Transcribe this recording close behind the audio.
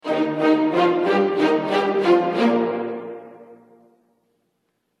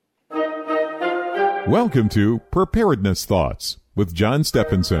Welcome to Preparedness Thoughts with John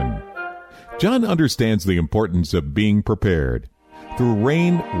Stephenson. John understands the importance of being prepared. Through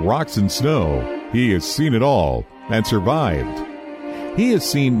rain, rocks, and snow, he has seen it all and survived. He has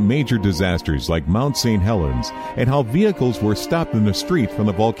seen major disasters like Mount St. Helens and how vehicles were stopped in the street from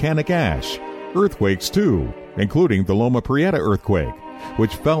the volcanic ash. Earthquakes too, including the Loma Prieta earthquake,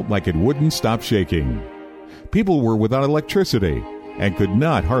 which felt like it wouldn't stop shaking. People were without electricity and could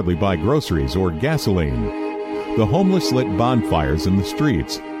not hardly buy groceries or gasoline. The homeless lit bonfires in the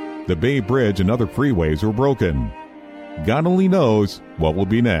streets. The Bay Bridge and other freeways were broken. God only knows what will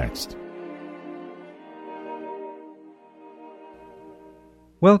be next.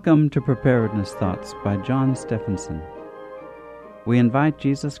 Welcome to Preparedness Thoughts by John Stephenson. We invite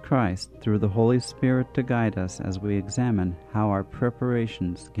Jesus Christ through the Holy Spirit to guide us as we examine how our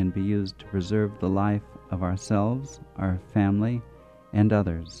preparations can be used to preserve the life of ourselves, our family, and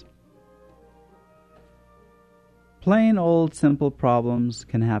others. Plain old simple problems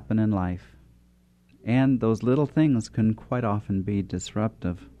can happen in life, and those little things can quite often be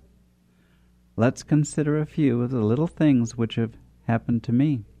disruptive. Let's consider a few of the little things which have happened to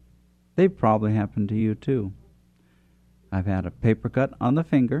me. They've probably happened to you too. I've had a paper cut on the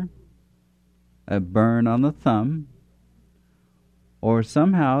finger, a burn on the thumb, or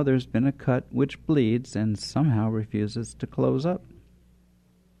somehow there's been a cut which bleeds and somehow refuses to close up.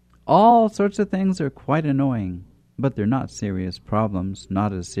 All sorts of things are quite annoying, but they're not serious problems,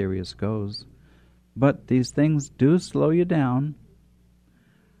 not as serious goes. But these things do slow you down.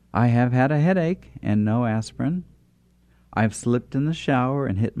 I have had a headache and no aspirin. I've slipped in the shower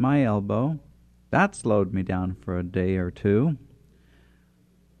and hit my elbow. That slowed me down for a day or two.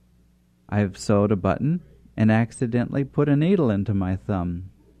 I've sewed a button and accidentally put a needle into my thumb.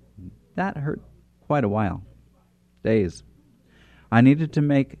 That hurt quite a while. Days. I needed to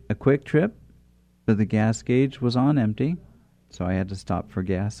make a quick trip, but the gas gauge was on empty, so I had to stop for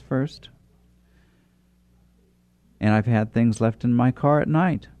gas first. And I've had things left in my car at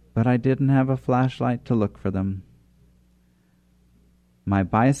night, but I didn't have a flashlight to look for them. My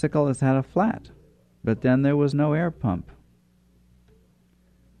bicycle has had a flat, but then there was no air pump.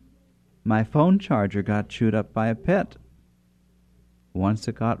 My phone charger got chewed up by a pet. Once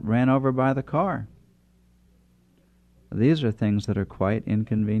it got ran over by the car. These are things that are quite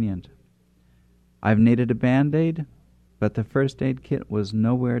inconvenient. I've needed a Band-Aid, but the first aid kit was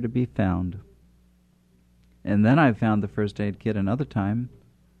nowhere to be found. And then I found the first aid kit another time,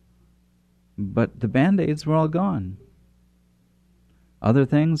 but the Band-Aids were all gone. Other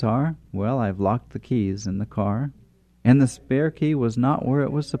things are, well, I've locked the keys in the car, and the spare key was not where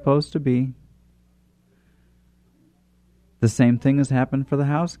it was supposed to be. The same thing has happened for the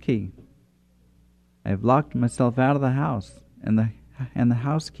house key. I've locked myself out of the house, and the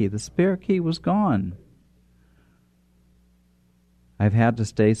house key, the spare key, was gone. I've had to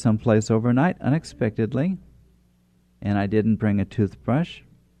stay someplace overnight unexpectedly, and I didn't bring a toothbrush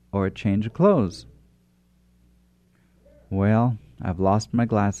or a change of clothes. Well, I've lost my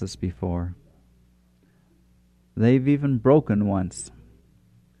glasses before. They've even broken once.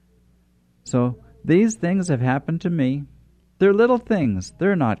 So these things have happened to me. They're little things.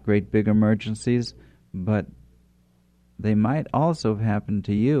 They're not great big emergencies, but they might also have happened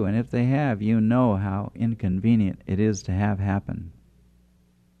to you, and if they have, you know how inconvenient it is to have happen.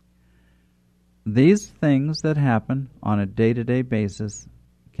 These things that happen on a day-to-day basis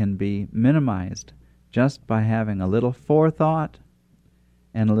can be minimized just by having a little forethought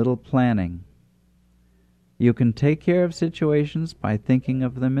and a little planning. You can take care of situations by thinking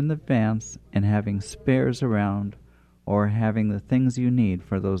of them in advance and having spares around, or having the things you need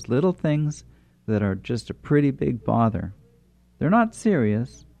for those little things that are just a pretty big bother. They're not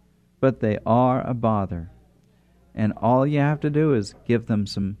serious, but they are a bother. And all you have to do is give them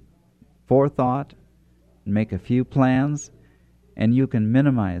some forethought, make a few plans, and you can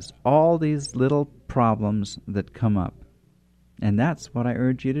minimize all these little problems that come up. And that's what I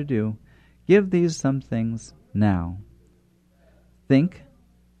urge you to do. Give these some things now. Think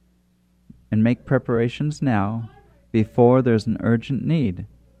and make preparations now before there's an urgent need.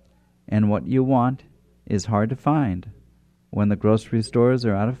 And what you want is hard to find. When the grocery stores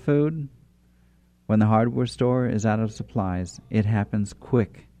are out of food, when the hardware store is out of supplies, it happens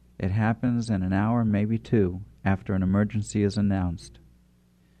quick. It happens in an hour, maybe two, after an emergency is announced.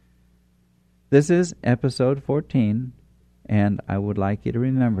 This is episode 14, and I would like you to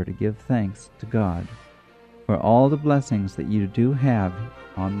remember to give thanks to God for all the blessings that you do have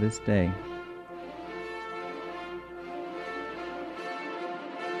on this day.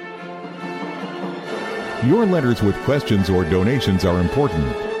 Your letters with questions or donations are important.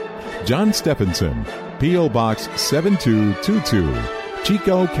 John Stephenson, P.O. Box 7222,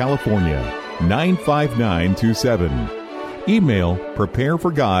 Chico, California 95927. Email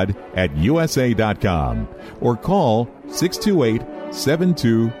prepareforgod@usa.com or call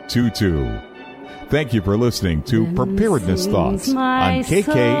 628-7222. Thank you for listening to Preparedness Thoughts on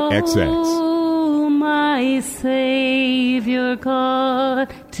KKXX. My Savior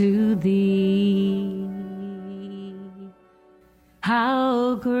God, to thee.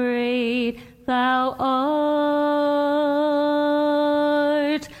 How great thou art,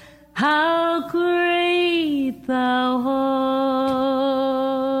 how great thou art.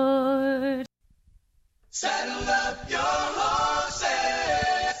 Saddle up your horses.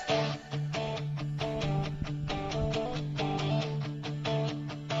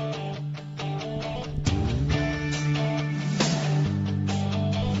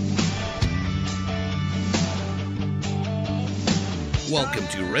 Welcome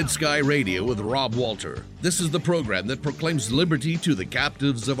to Red Sky Radio with Rob Walter. This is the program that proclaims liberty to the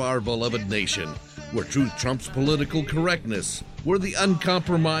captives of our beloved nation, where truth trumps political correctness, where the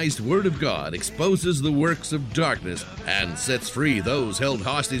uncompromised Word of God exposes the works of darkness and sets free those held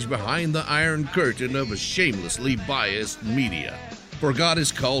hostage behind the iron curtain of a shamelessly biased media. For God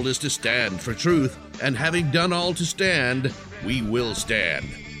has called us to stand for truth, and having done all to stand, we will stand.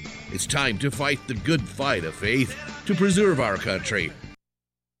 It's time to fight the good fight of faith to preserve our country.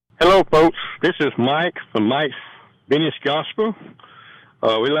 Hello, folks. This is Mike from Mike's Business Gospel.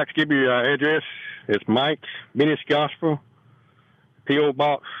 We'd like to give you our address. It's Mike's Business Gospel, P.O.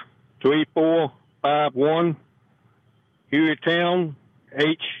 Box 3451, Hueytown,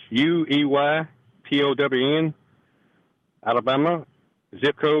 Hueytown, Alabama,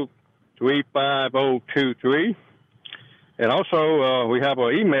 zip code 35023. And also, we have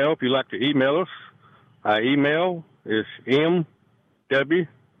our email if you'd like to email us. Our email is M.W.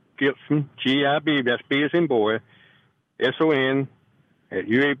 Gibson, G-I-B, that's B as in boy, S-O-N, at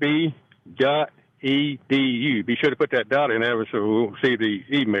UAB.edu. Be sure to put that dot in there so we'll see the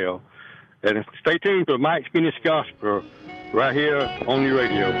email. And stay tuned to Mike's Business Gospel right here on your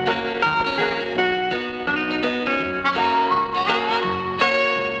radio.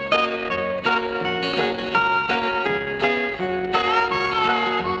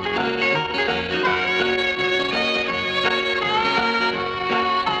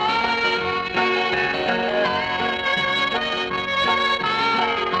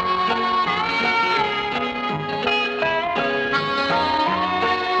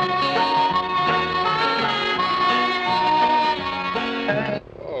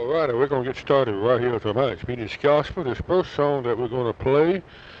 We're going to get started right here with Mike's Business Gospel. This first song that we're going to play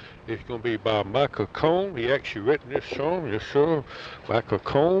is going to be by Michael Combe. He actually written this song, yes sir, Michael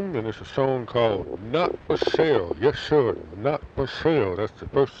Combe, and it's a song called Not For Sale. Yes sir, Not For Sale. That's the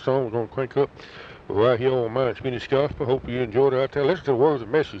first song we're going to crank up right here on Mike's Business Gospel. Hope you enjoyed it out there. Listen to the words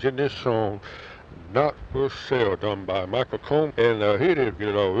and message in this song, Not For Sale, done by Michael Combe. And here it is, get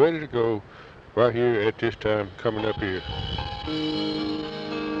it all ready to go right here at this time coming up here.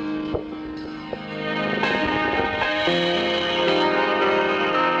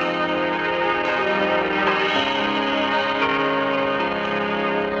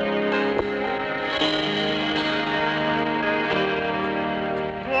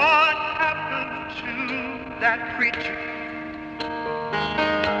 What happened to that preacher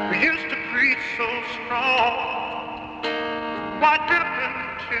who used to preach so strong? What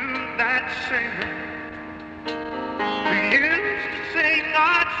happened to that singer who used to sing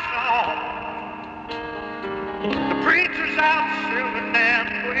our song? The preacher's out selling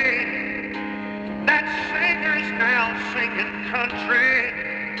Amway. That singer's now singing country.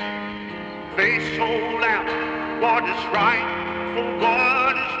 They sold out what is right for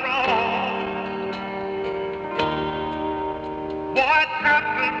what is wrong. What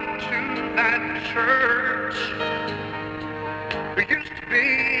happened to that church who used to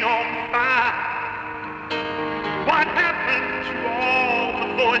be on fire? What happened to all the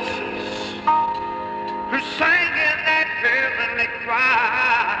voices who sang in that heavenly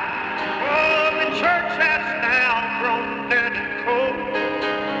cry? Oh, the church has now grown dead and cold.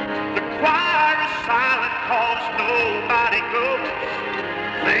 The choir is silent 'cause nobody goes.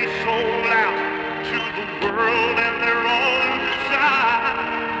 They sold out to the world and their own desires.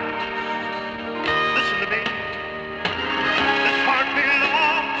 Listen to me. This heart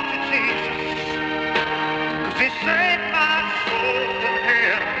belongs to Jesus, 'cause he saved my soul from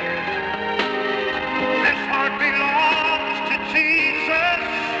hell. This heart belongs to Jesus.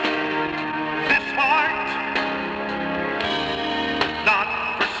 This heart, not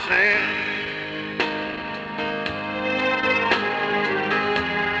for sale.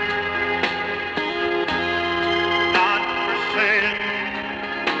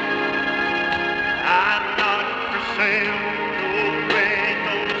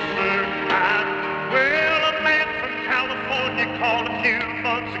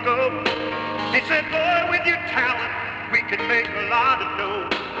 They said, boy, with your talent, we can make a lot of dough.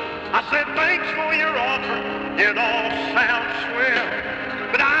 I said, thanks for your offer, it all sounds swell.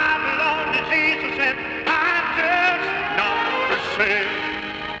 But I belong to Jesus and I'm just not for sale.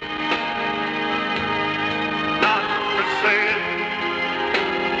 Not for sale.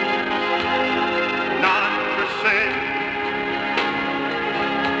 Not for sale.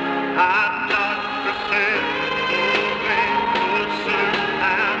 I'm not for sale.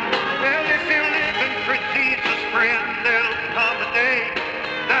 Well, if you're living for Jesus, friend, there'll come a day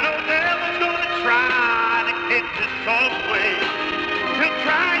that old devil's gonna try to get you some way. He'll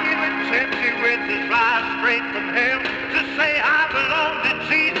try you and tempt you with his lies straight from hell. Just say, I belong to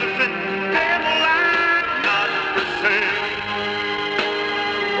Jesus, and devil, I'm not for sale.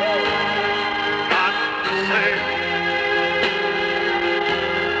 Not for sale.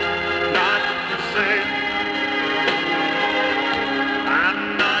 Not for sale.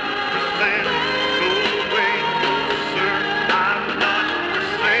 I'm not for sale. No way, no sir. I'm not for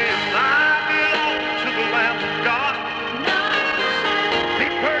sale. I belong to the Lamb of God. He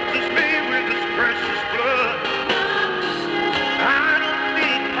purchased me with his precious blood. I don't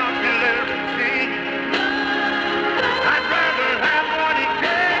need popularity. I'd rather have what he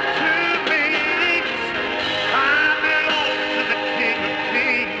gave to me. I belong to the King of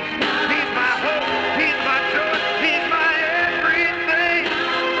Kings. He's my hope, he's my joy, he's my everything.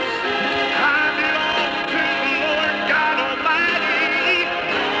 I belong to the Lord God Almighty.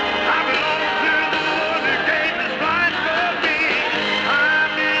 I belong to the Lord who gave his life for me. I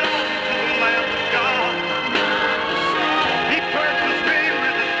belong to the Lamb of God. He purchased me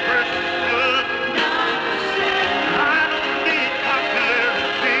with his precious blood. I don't need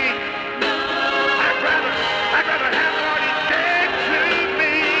popularity. I'd rather have what he gave to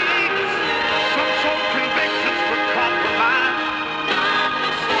me. Some sold convictions for compromise.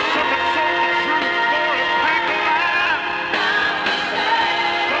 Some had sold the truth for a paper lie.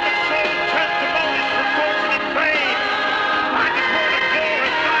 Some had sold testimonies for fortune and fame. I just want to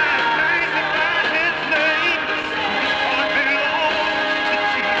glorify and magnify his name. This heart belongs to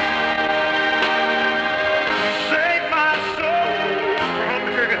Jesus. Save my soul from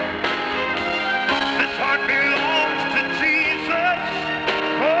hell. This heart belongs to Jesus.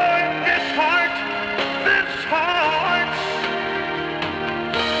 Oh, this heart,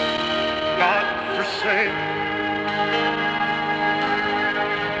 not for sale.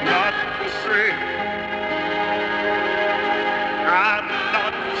 Not for sale. I'm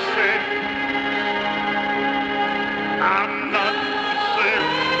not for sale. I'm not for sale.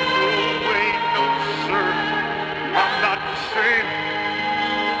 No way, no sir. I'm not for sale.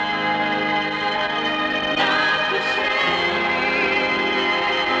 Not for sale.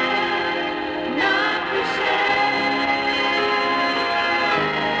 Not for sale.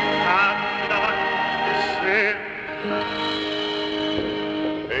 I'm not for sale.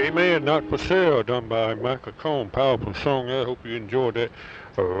 Amen. Not for sale, done by Michael Cohn. Powerful song. I hope you enjoyed that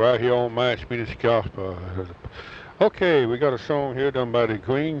right here on My Experience Gospel. Okay, we got a song here done by the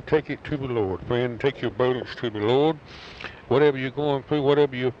Green. Take it to the Lord. Friend, take your burdens to the Lord. Whatever you're going through,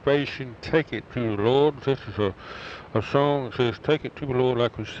 whatever you're facing, take it to the Lord. This is a song that says, take it to the Lord,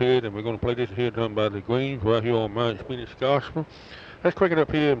 like we said, and we're going to play this here done by the Greens right here on My Experience Gospel. Let's quick it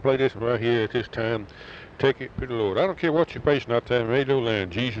up here and play this right here at this time. Take it to the Lord. I don't care what you're facing out there in Radio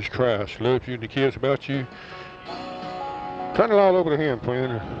Land. Jesus Christ loves you and he cares about you. Turn it all over to him,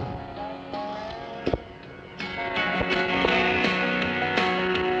 friend.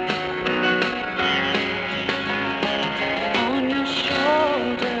 On your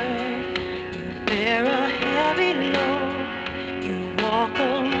shoulder, you bear a heavy load. You walk a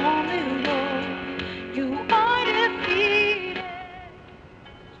lonely road. You are defeated,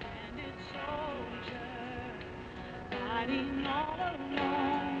 stranded soldier, fighting all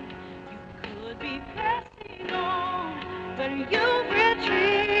alone. You could be pressing on, but you've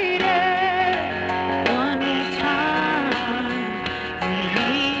retreated. One more time, you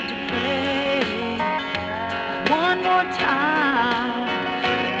need to pray. One more time,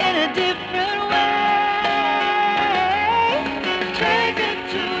 in a different way. Take it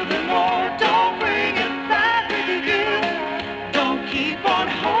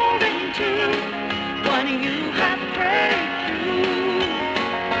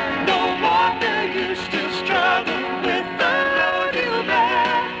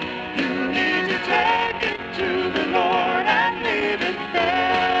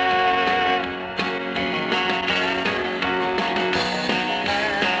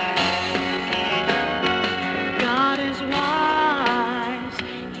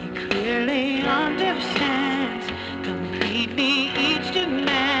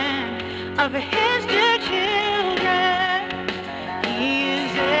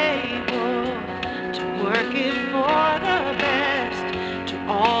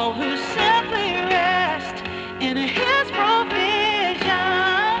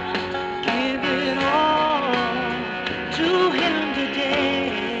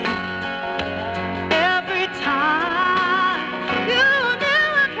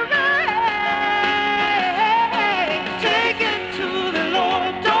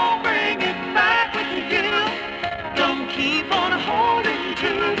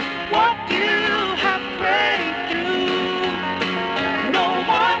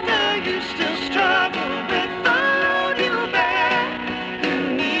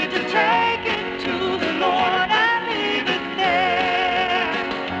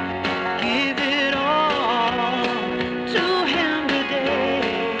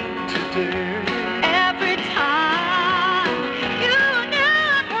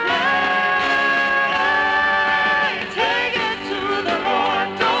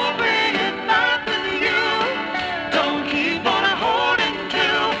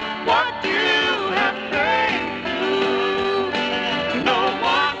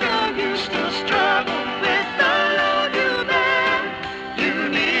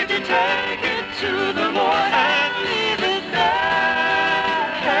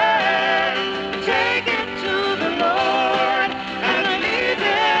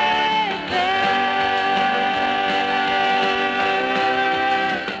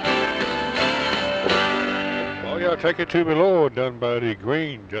Take It to the Lord, done by the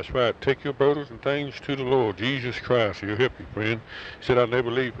Green. That's right. Take your burdens and things to the Lord. Jesus Christ, He'll help you, friend. He said, I'll never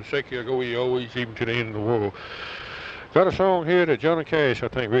leave, forsake you, I'll go with you always, even to the end of the world. Got a song here that Johnny Cash, I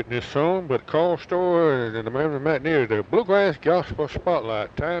think, written this song, but Carl Storer and the man Matt Near, the Bluegrass Gospel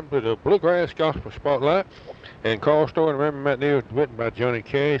Spotlight. Time for the Bluegrass Gospel Spotlight. And Carl Storer and the man Matt Near, written by Johnny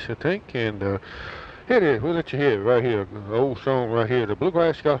Cash, I think. And here it is. We'll let you hear it right here. The old song right here, the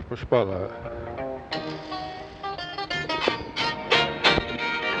Bluegrass Gospel Spotlight.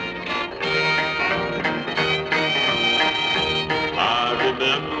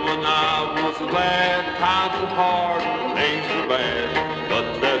 Remember when I was glad, times were hard, things were bad, but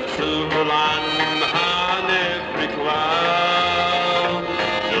there's a silver lining behind every cloud.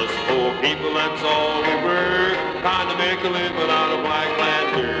 Just poor people, that's all we were, trying to make a living out of white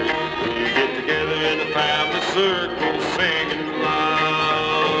lantern. We get together in a family circle, singing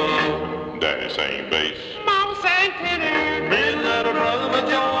loud. Daddy sang bass, Mama sang tenor, me and little brother would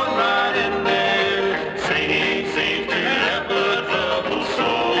join right in there, singing, sing to help a troubled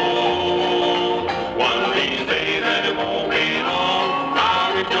soul. One of these days and it won't be long,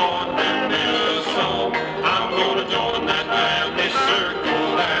 I'll rejoin them in a song. I'm gonna join that family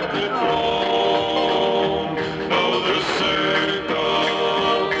circle at the throne. Oh, the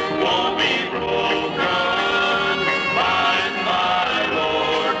circle won't be broken by and by,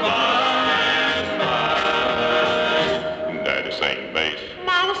 Lord, by and by. Daddy sang bass,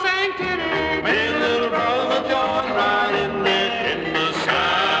 Mama sang tenor, me and little brother joined right in there, in the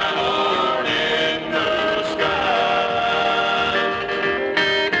sky, Lord, in the sky.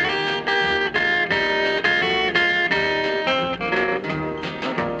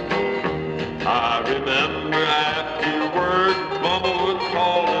 I remember after work, Mama would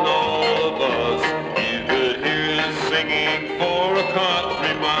call and all of us, you could hear us singing for a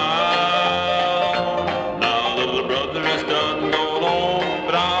country mile. Now little brother is done gone home,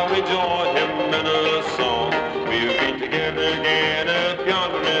 but I'll rejoin him in a song. We'll be together again up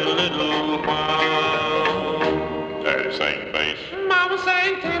yonder in a little while. Daddy sang bass, Mama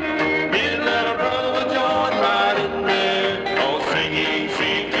sang tenor, me and little brother would join right in there, all singing,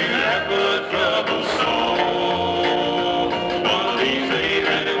 sing to help a troubled soul. One of these days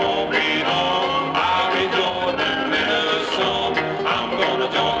and it won't be long, I'll rejoin them in a song. I'm gonna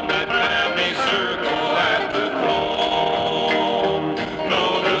join that family circle at the throne.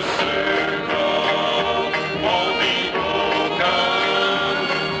 No, the circle won't be broken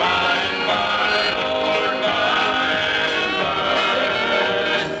by and by, Lord, by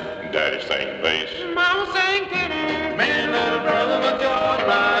and by. Daddy sang bass, Mama sang tenor, me and little brother would join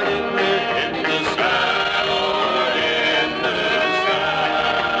right in there, in the sky, Lord, in the sky,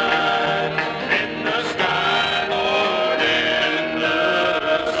 in the sky, Lord, in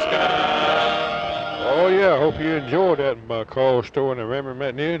the sky. Oh yeah, I hope you enjoyed that, my Carl Storer and the Reverend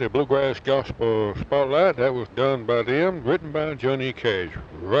Matt Near, the Bluegrass Gospel Spotlight. That was done by them, written by Johnny Cash,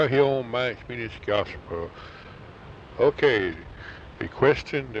 right here on Mike Sweeney's Gospel. Okay, the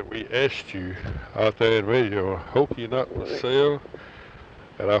question that we asked you out there in radio, I hope you're not for sale,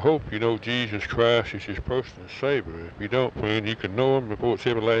 and I hope you know Jesus Christ is your personal Savior. If you don't, friend, you can know Him before it's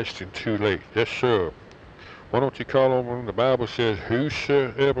everlasting too late. Yes, sir. Why don't you call on Him? The Bible says,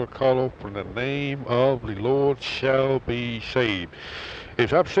 whosoever call upon the name of the Lord shall be saved.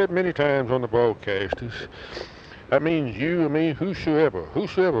 As I've said many times on the broadcasters, that means you and me, whosoever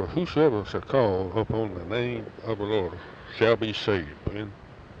shall call upon the name of the Lord shall be saved. And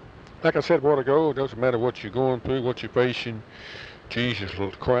like I said a while ago, it doesn't matter what you're going through, what you're facing. Jesus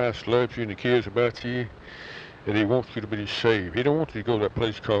Christ loves you and He cares about you, and He wants you to be saved. He don't want you to go to that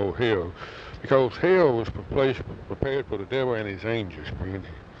place called hell, because hell was a place prepared for the devil and his angels, friend.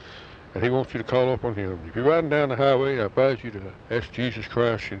 And He wants you to call upon Him. If you're riding down the highway, I advise you to ask Jesus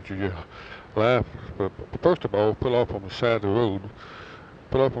Christ into your life. But first of all, pull off on the side of the road.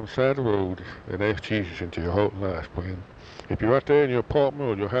 Pull off on the side of the road and ask Jesus into your whole life, friend. If you're out there in your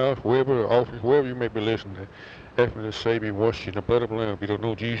apartment or your house, wherever, office, wherever you may be listening, ask Him to save you, wash you in the blood of the Lamb. If you don't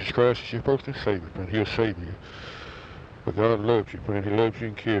know Jesus Christ is your personal Savior, friend, He'll save you. But God loves you, friend. He loves you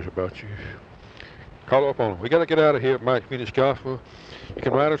and cares about you. Call up on Him. We got to get out of here at Mike Sweeney's Gospel. You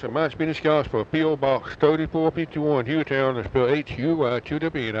can write us at Mike Sweeney's Gospel, P.O. Box 3451, Hueytown. That's spelled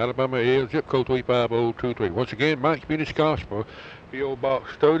H-U-Y-2-W in Alabama, zip code 35023. Once again, Mike Sweeney's Gospel, P.O.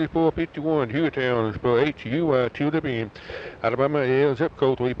 Box 3451, Hueytown. That's spelled H-U-Y-2-W in Alabama, zip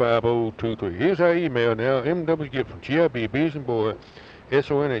code 35023. Here's our email now, M.W. Gibson, G-I-B, Bees and Boy,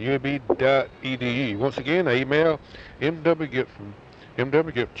 son@ub.edu. Once again, our email, M.W. Gibson,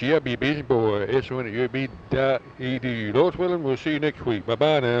 GIB, Busy Boy, son@ub.edu. Lord's willing, we'll see you next week.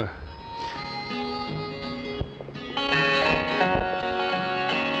 Bye-bye now.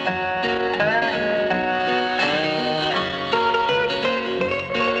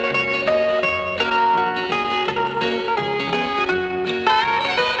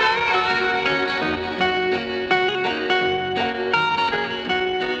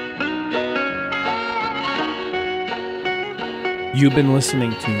 You've been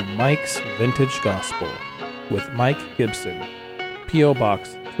listening to Mike's Vintage Gospel with Mike Gibson, P.O.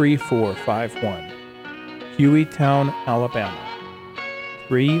 Box 3451, Hueytown, Alabama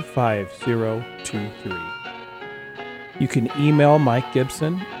 35023. You can email Mike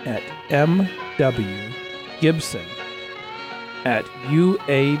Gibson at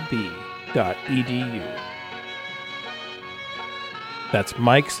mwgibson@uab.edu. That's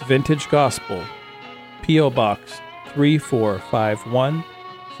Mike's Vintage Gospel, P.O. Box 3451,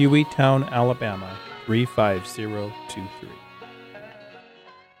 Hueytown, Alabama 35023.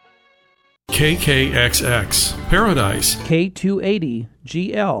 KKXX, Paradise.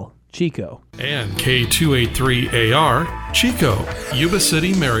 K280GL, Chico. And K283AR, Chico, Yuba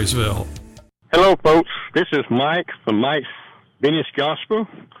City, Marysville. Hello, folks. This is Mike from Mike's Vintage Gospel.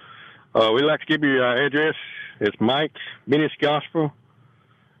 We'd like to give you our address. It's Mike's Vintage Gospel,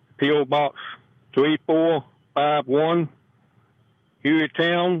 P.O. Box 3451,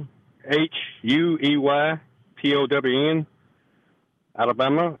 Hueytown, Hueytown,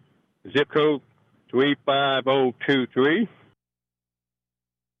 Alabama, zip code 35023.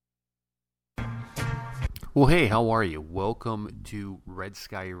 Well, hey, how are you? Welcome to Red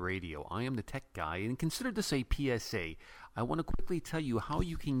Sky Radio. I am the tech guy, and consider this a PSA. I want to quickly tell you how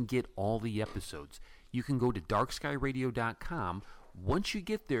you can get all the episodes. You can go to darkskyradio.com. Once you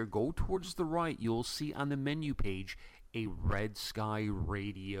get there, go towards the right. You'll see on the menu page a Red Sky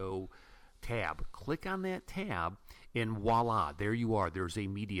Radio tab. Click on that tab, and voila, there you are. There's a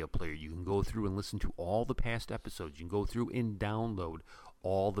media player. You can go through and listen to all the past episodes. You can go through and download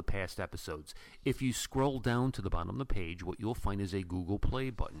all the past episodes. If you scroll down to the bottom of the page, what you'll find is a Google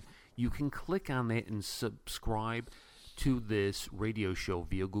Play button. You can click on that and subscribe to this radio show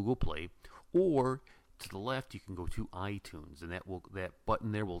via Google Play, or to the left you can go to iTunes, and that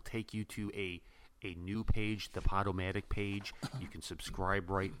button there will take you to a new page, the Podomatic page. You can subscribe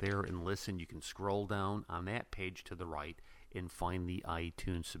right there and listen. You can scroll down on that page to the right and find the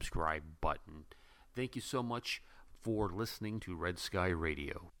iTunes subscribe button. Thank you so much for listening to Red Sky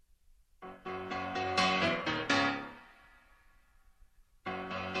Radio.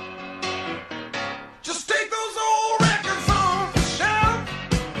 Just take those old records off the shelf.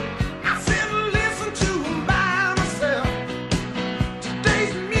 I sit and listen to them by myself.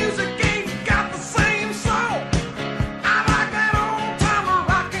 Today's music ain't got the same soul. I like that old time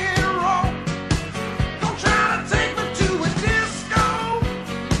rock and roll. Don't try to take me to a disco.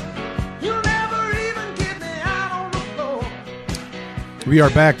 You'll never even get me out on the floor. We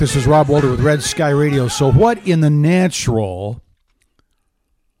are back. This is Rob Walter with Red Sky Radio. So what in the natural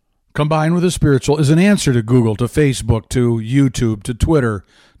combined with the spiritual is an answer to Google, to Facebook, to YouTube, to Twitter,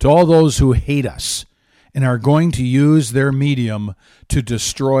 to all those who hate us and are going to use their medium to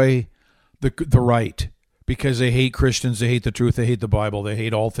destroy the right because they hate Christians, they hate the truth, they hate the Bible, they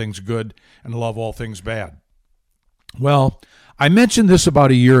hate all things good and love all things bad. Well, I mentioned this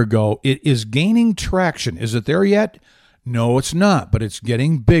about a year ago. It is gaining traction. Is it there yet? No, it's not, but it's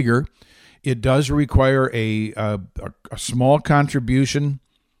getting bigger. It does require a small contribution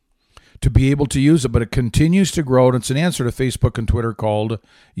to be able to use it, but it continues to grow, and it's an answer to Facebook and Twitter called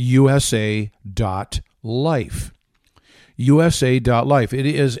USA.life. USA.life. It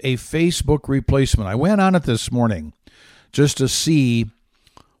is a Facebook replacement. I went on it this morning just to see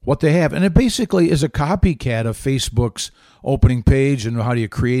what they have, and it basically is a copycat of Facebook's opening page and how do you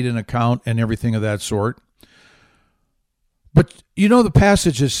create an account and everything of that sort. But you know the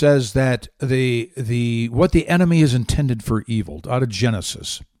passage that says that what the enemy is intended for evil, out of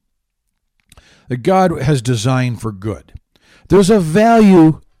Genesis, that God has designed for good. There's a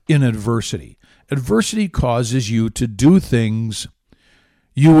value in adversity. Adversity causes you to do things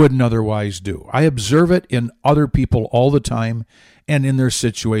you wouldn't otherwise do. I observe it in other people all the time and in their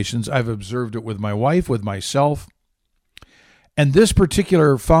situations. I've observed it with my wife, with myself. And this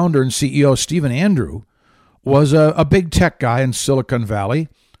particular founder and CEO, Stephen Andrew, was a big tech guy in Silicon Valley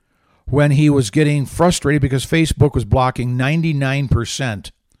when he was getting frustrated because Facebook was blocking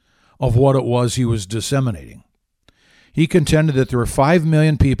 99% of what it was he was disseminating. He contended that there were 5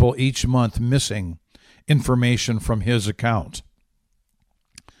 million people each month missing information from his account.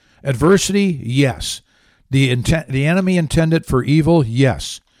 Adversity, yes. The enemy intended for evil,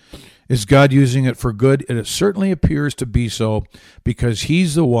 yes. Is God using it for good? It certainly appears to be so, because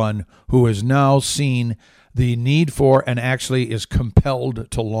he's the one who has now seen the need for and actually is compelled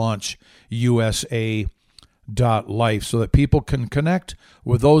to launch USA.life so that people can connect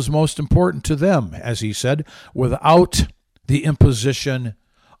with those most important to them, as he said, without the imposition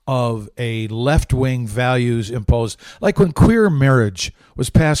of a left-wing values imposed. Like when queer marriage was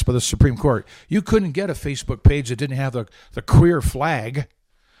passed by the Supreme Court, you couldn't get a Facebook page that didn't have the queer flag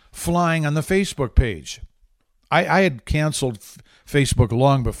flying on the Facebook page. I had canceled Facebook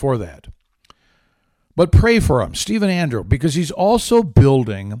long before that. But pray for him, Stephen Andrew, because he's also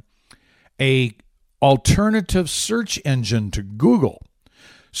building a alternative search engine to Google.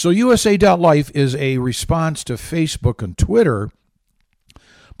 So USA.life is a response to Facebook and Twitter,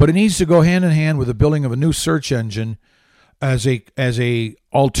 but it needs to go hand in hand with the building of a new search engine as a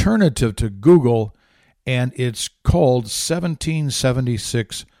alternative to Google, and it's called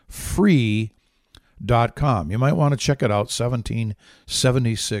 1776free.com. You might want to check it out,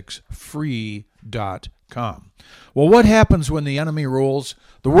 1776free.com. Well, what happens when the enemy rules?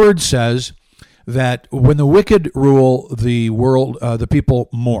 The word says that when the wicked rule the world, the people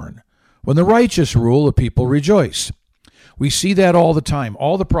mourn. When the righteous rule, the people rejoice. We see that all the time.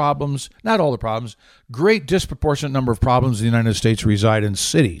 All the problems, not all the problems, great disproportionate number of problems in the United States reside in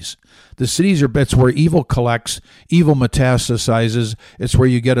cities. The cities are bits where evil collects, evil metastasizes. It's where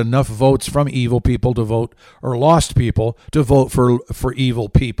you get enough votes from evil people to vote, or lost people to vote for evil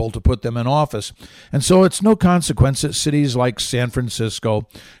people to put them in office. And so it's no consequence that cities like San Francisco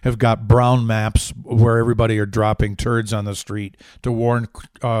have got brown maps where everybody are dropping turds on the street to warn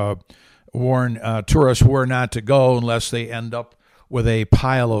tourists where not to go unless they end up with a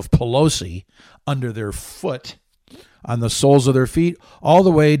pile of Pelosi under their foot, on the soles of their feet, all the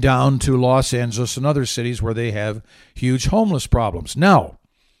way down to Los Angeles and other cities where they have huge homeless problems. Now,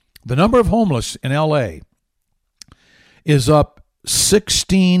 the number of homeless in L.A. is up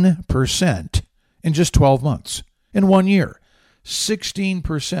 16% in just 12 months, in 1 year.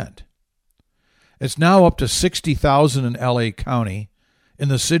 16%. It's now up to 60,000 in L.A. County. In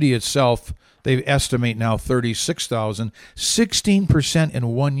the city itself, they estimate now 36,000, 16% in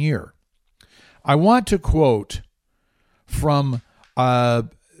 1 year. I want to quote from a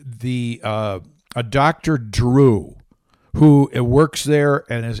Dr. Drew, who works there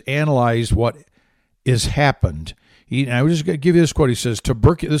and has analyzed what has happened. I was just going to give you this quote. He says,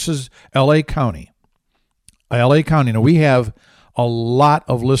 this is L.A. County. L.A. County. Now, we have a lot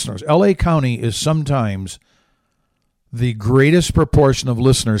of listeners. L.A. County is sometimes the greatest proportion of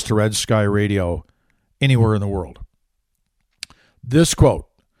listeners to Red Sky Radio anywhere in the world. This quote,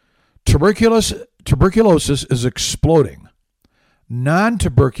 tuberculosis is exploding.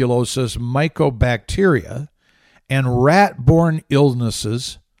 Non-tuberculosis mycobacteria and rat-borne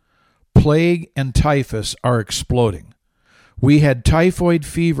illnesses, plague and typhus are exploding. We had typhoid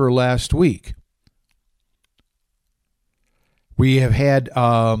fever last week. We have had,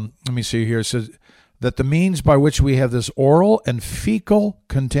 let me see here, it says that the means by which we have this oral and fecal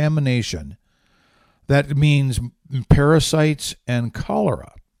contamination, that means parasites and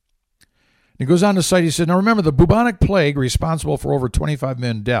cholera. He goes on to cite, he said, now remember, the bubonic plague, responsible for over 25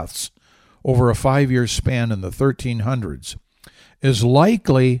 million deaths over a 5-year span in the 1300s, is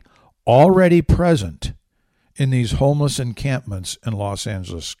likely already present in these homeless encampments in Los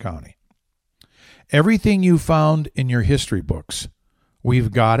Angeles County. Everything you found in your history books,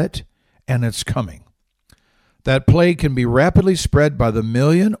 we've got it, and it's coming. That plague can be rapidly spread by the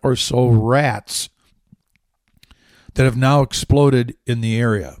million or so rats that have now exploded in the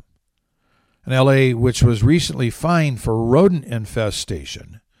area. In L.A., which was recently fined for rodent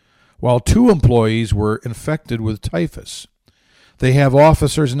infestation, while 2 employees were infected with typhus. They have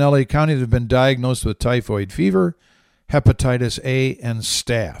officers in L.A. County that have been diagnosed with typhoid fever, hepatitis A, and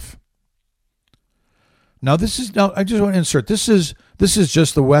staph. Now, I just want to insert, this is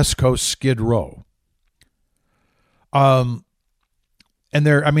just the West Coast Skid Row. And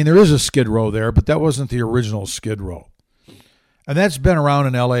there is a Skid Row there, but that wasn't the original Skid Row. And that's been around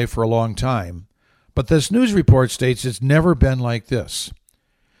in L.A. for a long time. But this news report states it's never been like this.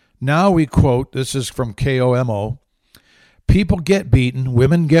 Now we quote, this is from KOMO, people get beaten,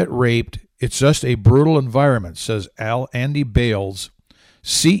 women get raped. It's just a brutal environment, says Andy Bales,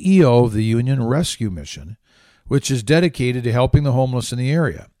 CEO of the Union Rescue Mission, which is dedicated to helping the homeless in the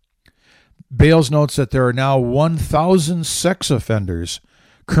area. Bales notes that there are now 1,000 sex offenders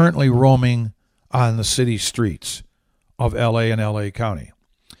currently roaming on the city streets of L.A. and L.A. County.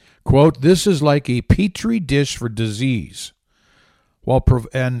 Quote, this is like a petri dish for disease.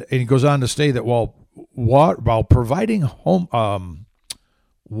 And he goes on to say that while providing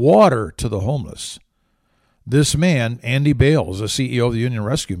water to the homeless, this man, Andy Bales, the CEO of the Union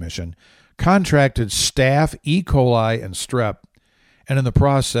Rescue Mission, contracted staph, E. coli, and strep, and in the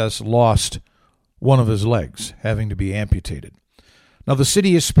process lost one of his legs, having to be amputated. Now, the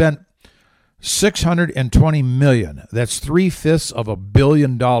city has spent $620 million. That's 3/5 of $1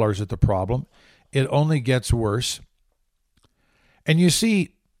 billion at the problem. It only gets worse. And you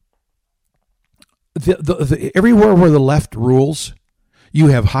see, everywhere where the left rules, you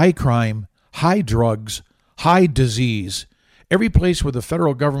have high crime, high drugs, high disease. Every place where the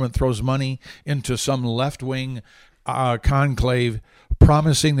federal government throws money into some left-wing conclave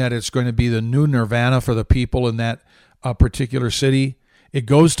promising that it's going to be the new nirvana for the people in that particular city, it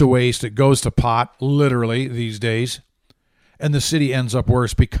goes to waste, it goes to pot, literally, these days. And the city ends up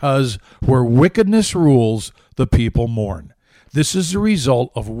worse because where wickedness rules, the people mourn. This is the result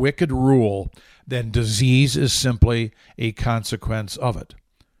of wicked rule. Then disease is simply a consequence of it.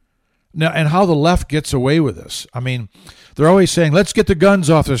 Now, and how the left gets away with this. I mean, they're always saying, let's get the guns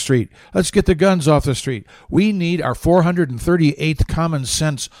off the street. Let's get the guns off the street. We need our 438th common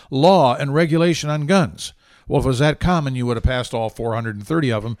sense law and regulation on guns. Well, if it was that common, you would have passed all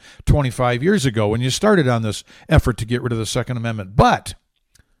 430 of them 25 years ago when you started on this effort to get rid of the Second Amendment. But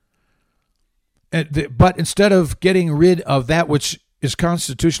instead of getting rid of that which is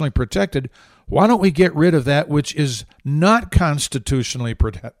constitutionally protected, why don't we get rid of that which is not constitutionally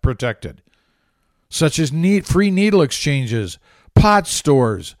protected, such as free needle exchanges, pot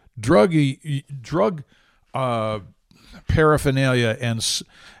stores, drug paraphernalia, and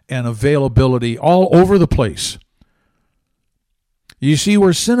availability all over the place. You see,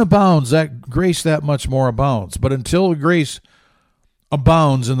 where sin abounds, that grace that much more abounds. But until the grace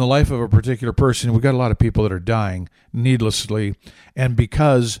abounds in the life of a particular person, we've got a lot of people that are dying needlessly, and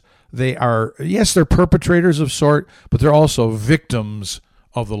because they are, yes, they're perpetrators of sort, but they're also victims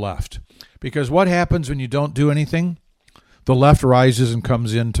of the left. Because what happens when you don't do anything? The left rises and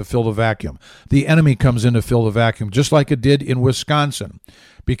comes in to fill the vacuum. The enemy comes in to fill the vacuum, just like it did in Wisconsin,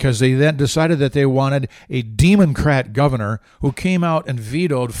 because they then decided that they wanted a Democrat governor who came out and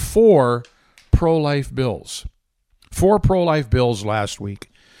vetoed 4 pro-life bills. 4 pro-life bills last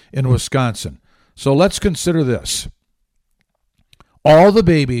week in Wisconsin. So let's consider this. All the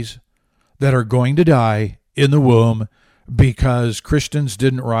babies that are going to die in the womb because Christians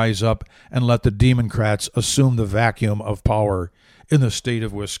didn't rise up and let the Democrats assume the vacuum of power in the state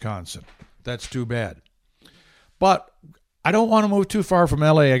of Wisconsin. That's too bad. But I don't want to move too far from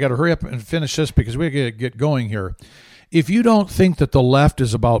LA. I got to hurry up and finish this because we got to get going here. If you don't think that the left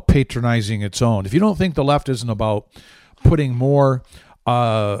is about patronizing its own, if you don't think the left isn't about putting more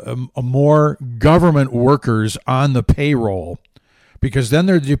government workers on the payroll, because then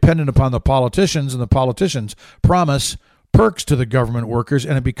they're dependent upon the politicians, and the politicians promise perks to the government workers,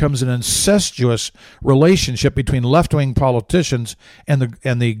 and it becomes an incestuous relationship between left-wing politicians and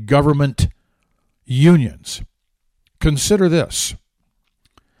the government unions. Consider this.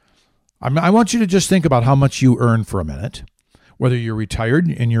 I want you to just think about how much you earn for a minute, whether you're retired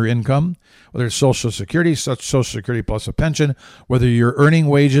in your income, whether it's Social Security, Social Security plus a pension, whether you're earning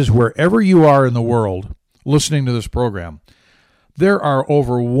wages, wherever you are in the world listening to this program. There are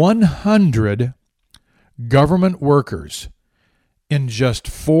over 100 government workers in just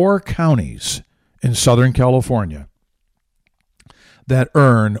 4 counties in Southern California that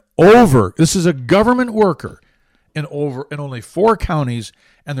earn over, this is a government worker in only 4 counties,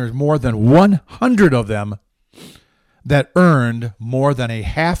 and there's more than 100 of them that earned more than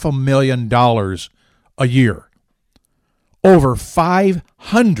 $500,000 a year. Over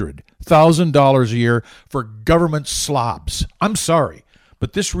 $500,000 a year for government slobs. I'm sorry,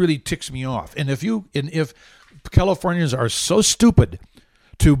 but this really ticks me off. And if Californians are so stupid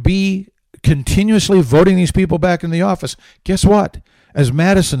to be continuously voting these people back in the office, guess what? As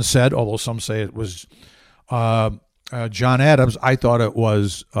Madison said, although some say it was John Adams, I thought it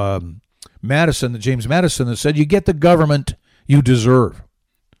was James Madison, that said, you get the government you deserve.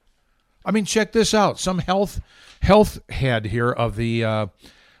 I mean, check this out. Some health head here of the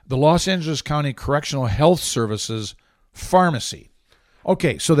Los Angeles County Correctional Health Services Pharmacy.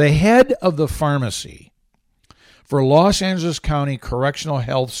 Okay, so the head of the pharmacy for Los Angeles County Correctional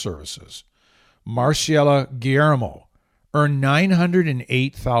Health Services, Marcella Guillermo, earned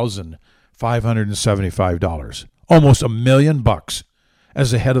 $908,575, almost $1 million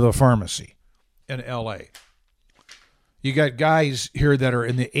as the head of the pharmacy in L.A. You got guys here that are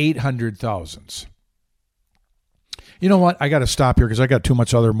in the 800,000s. You know what? I got to stop here because I got too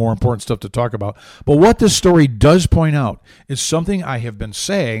much other more important stuff to talk about. But what this story does point out is something I have been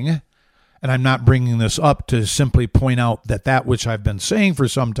saying, and I'm not bringing this up to simply point out that which I've been saying for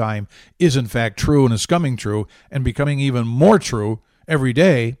some time is in fact true and is coming true and becoming even more true every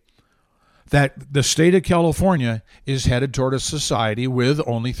day, that the state of California is headed toward a society with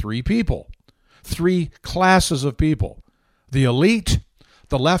only 3 people, 3 classes of people: the elite,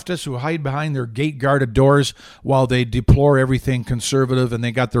 the leftists who hide behind their gate-guarded doors while they deplore everything conservative, and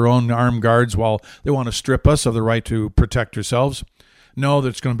they got their own armed guards while they want to strip us of the right to protect ourselves. No,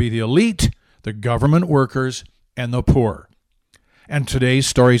 that's going to be the elite, the government workers, and the poor. And today's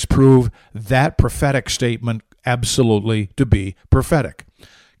stories prove that prophetic statement absolutely to be prophetic.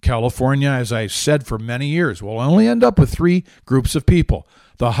 California, as I've said for many years, will only end up with three groups of people: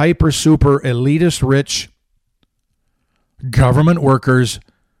 the hyper, super, elitist, rich government workers,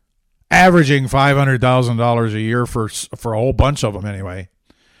 averaging $500,000 a year for a whole bunch of them anyway,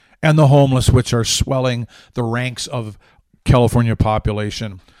 and the homeless, which are swelling the ranks of California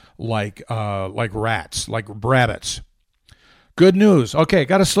population like rats, like rabbits. Good news. Okay,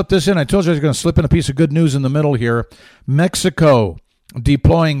 got to slip this in. I told you I was going to slip in a piece of good news in the middle here. Mexico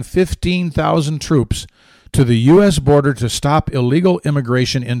deploying 15,000 troops to the U.S. border to stop illegal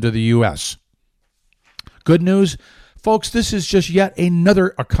immigration into the U.S. Good news. Folks, this is just yet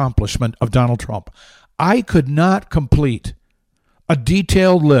another accomplishment of Donald Trump. I could not complete a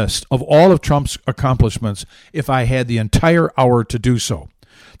detailed list of all of Trump's accomplishments if I had the entire hour to do so.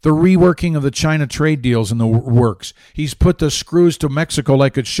 The reworking of the China trade deals in the works. He's put the screws to Mexico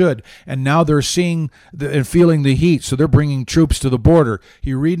like it should, and now they're seeing and feeling the heat, so they're bringing troops to the border.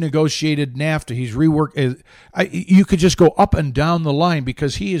 He renegotiated NAFTA. He's reworked. You could just go up and down the line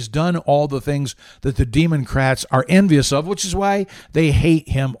because he has done all the things that the Democrats are envious of, which is why they hate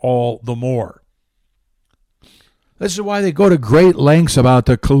him all the more. This is why they go to great lengths about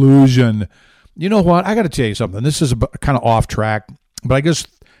the collusion. You know what? I got to tell you something. This is kind of off track, but I guess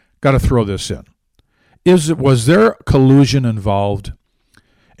got to throw this in. Was there collusion involved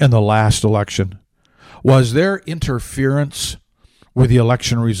in the last election? Was there interference with the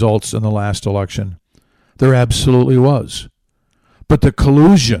election results in the last election? There absolutely was. But the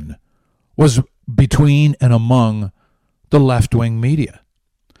collusion was between and among the left-wing media.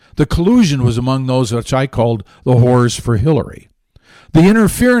 The collusion was among those which I called the whores for Hillary. The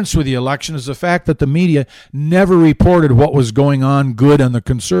interference with the election is the fact that the media never reported what was going on good on the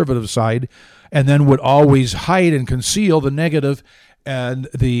conservative side, and then would always hide and conceal the negative and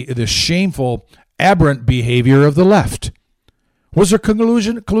the shameful, aberrant behavior of the left. Was there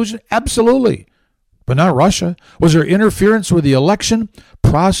collusion? Absolutely. But not Russia. Was there interference with the election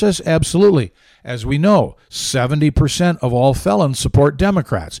process? Absolutely. As we know, 70% of all felons support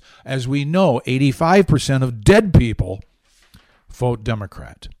Democrats. As we know, 85% of dead people vote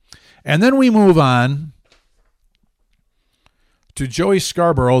Democrat. And then we move on to Joey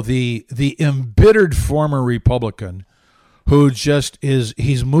Scarborough, the embittered former Republican, who just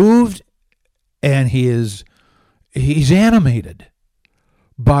he's moved and he's animated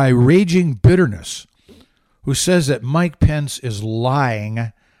by raging bitterness, who says that Mike Pence is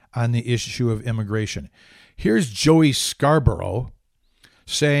lying on the issue of immigration. Here's Joey Scarborough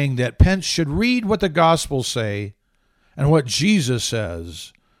saying that Pence should read what the Gospels say and what Jesus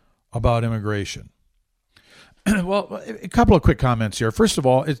says about immigration. Well, a couple of quick comments here. First of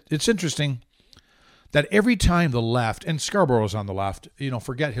all, it's interesting that every time the left, and Scarborough's on the left,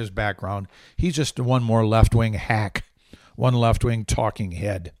 forget his background. He's just one more left-wing hack, one left-wing talking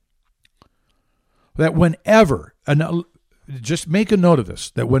head. That whenever, just make a note of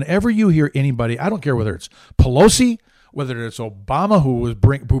this, that whenever you hear anybody, I don't care whether it's Pelosi, whether it's Obama who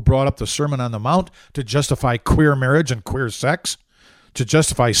brought up the Sermon on the Mount to justify queer marriage and queer sex, to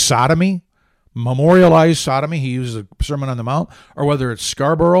justify sodomy, memorialize sodomy, he used the Sermon on the Mount, or whether it's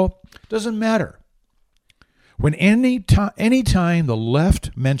Scarborough, doesn't matter. When any time the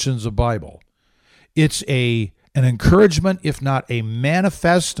left mentions the Bible, it's an encouragement, if not a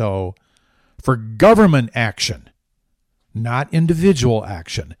manifesto, for government action, not individual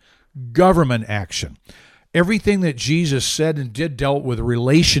action, government action. Everything that Jesus said and did dealt with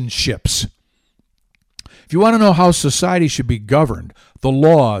relationships. If you want to know how society should be governed, the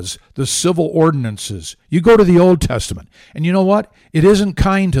laws, the civil ordinances, you go to the Old Testament. And you know what? It isn't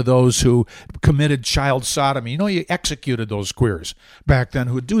kind to those who committed child sodomy. You executed those queers back then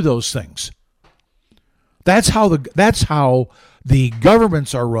who would do those things. That's how the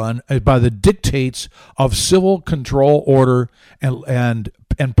governments are run, by the dictates of civil control order and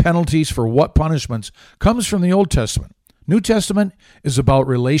penalties for what punishments comes from the Old Testament. New Testament is about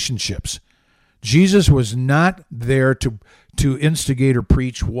relationships. Jesus was not there to instigate or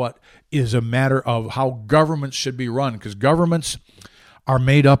preach what is a matter of how governments should be run, because governments are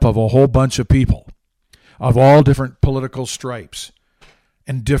made up of a whole bunch of people of all different political stripes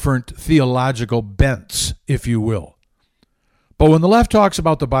and different theological bents, if you will. But when the left talks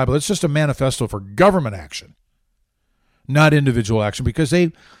about the Bible, it's just a manifesto for government action, not individual action, because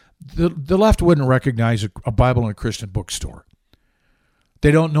the left wouldn't recognize a Bible in a Christian bookstore.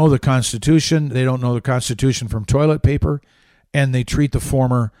 They don't know the Constitution. They don't know the Constitution from toilet paper, and they treat the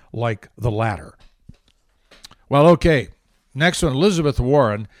former like the latter. Well, okay. Next one, Elizabeth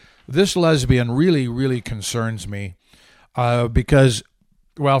Warren. This lesbian really, really concerns me because,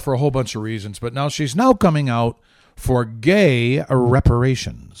 well, for a whole bunch of reasons. But now she's now coming out for gay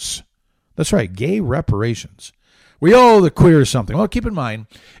reparations. That's right, gay reparations. We owe the queers something. Well, keep in mind,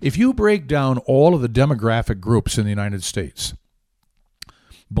 if you break down all of the demographic groups in the United States,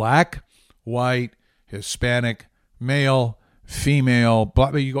 black, white, Hispanic, male, female,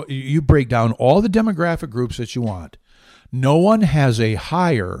 black, you break down all the demographic groups that you want. No one has a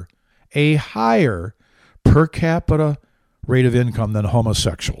higher per capita rate of income than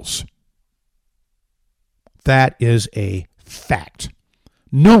homosexuals. That is a fact.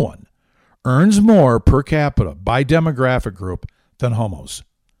 No one earns more per capita by demographic group than homos.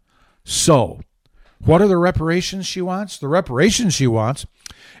 So, what are the reparations she wants? The reparations she wants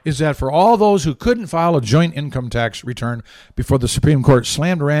is that for all those who couldn't file a joint income tax return before the Supreme Court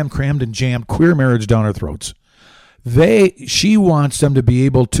slammed, rammed, crammed, and jammed queer marriage down our throats, she wants them to be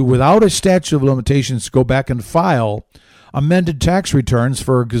able to, without a statute of limitations, go back and file amended tax returns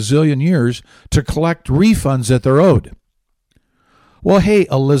for a gazillion years to collect refunds that they're owed. Well, hey,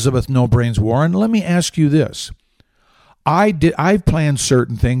 Elizabeth No Brains Warren, let me ask you this. I've planned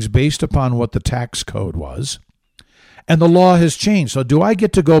certain things based upon what the tax code was, and the law has changed. So do I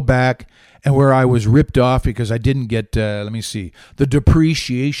get to go back and where I was ripped off because I didn't get, the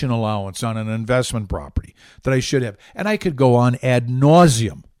depreciation allowance on an investment property that I should have? And I could go on ad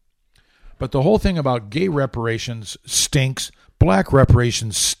nauseum. But the whole thing about gay reparations stinks. Black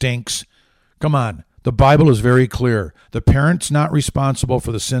reparations stinks. Come on. The Bible is very clear. The parent's not responsible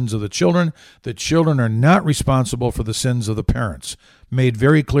for the sins of the children. The children are not responsible for the sins of the parents. Made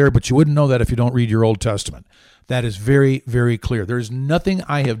very clear, but you wouldn't know that if you don't read your Old Testament. That is very, very clear. There is nothing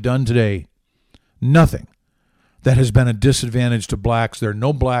I have done today, nothing, that has been a disadvantage to blacks. There are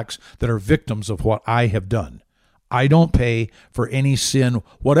no blacks that are victims of what I have done. I don't pay for any sin,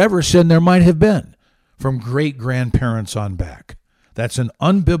 whatever sin there might have been, from great-grandparents on back. That's an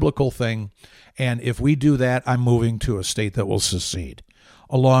unbiblical thing. And if we do that, I'm moving to a state that will secede.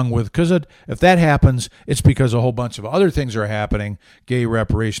 Along with, because if that happens, it's because a whole bunch of other things are happening, gay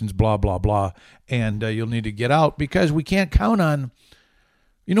reparations, blah, blah, blah. And you'll need to get out because we can't count on,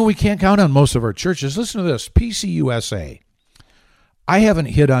 most of our churches. Listen to this, PCUSA. I haven't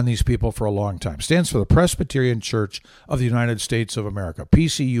hit on these people for a long time. Stands for the Presbyterian Church of the United States of America,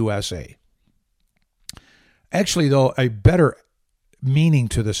 PCUSA. Actually, though, a better meaning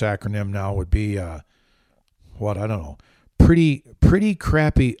to this acronym now would be, pretty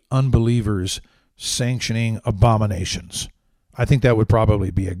crappy unbelievers sanctioning abominations. I think that would probably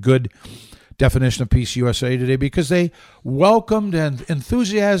be a good definition of PCUSA today because they welcomed and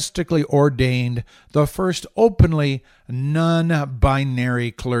enthusiastically ordained the first openly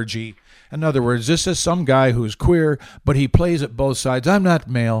non-binary clergy. In other words, this is some guy who's queer, but he plays at both sides. I'm not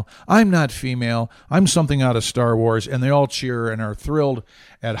male. I'm not female. I'm something out of Star Wars. And they all cheer and are thrilled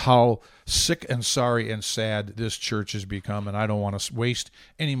at how sick and sorry and sad this church has become. And I don't want to waste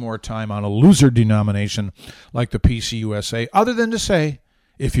any more time on a loser denomination like the PCUSA, other than to say,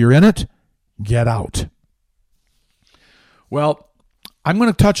 if you're in it, get out. Well, I'm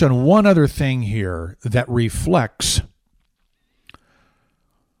going to touch on one other thing here that reflects.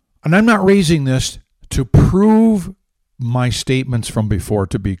 And I'm not raising this to prove my statements from before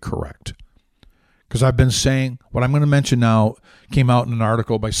to be correct. Because I've been saying, what I'm going to mention now came out in an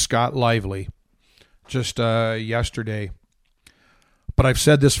article by Scott Lively just yesterday. But I've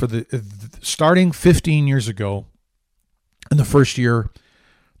said this for starting 15 years ago, in the first year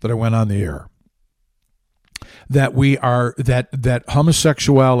that I went on the air, that that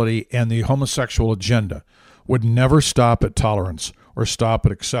homosexuality and the homosexual agenda would never stop at tolerance or stop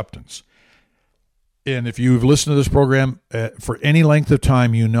at acceptance. And if you've listened to this program for any length of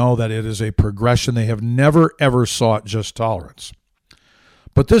time, you know that it is a progression. They have never, ever sought just tolerance.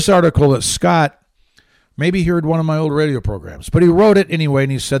 But this article that Scott maybe heard one of my old radio programs, but he wrote it anyway,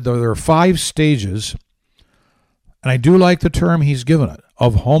 and he said there are 5 stages, and I do like the term he's given it,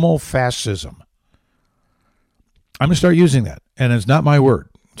 of homofascism. I'm going to start using that, and it's not my word.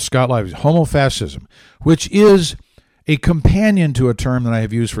 Scott Lively, homofascism, which is a companion to a term that I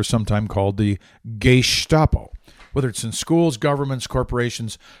have used for some time called the Gestapo. Whether it's in schools, governments,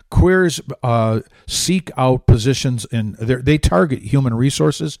 corporations, queers seek out positions they target human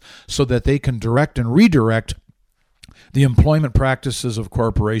resources so that they can direct and redirect the employment practices of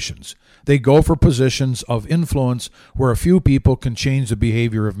corporations. They go for positions of influence where a few people can change the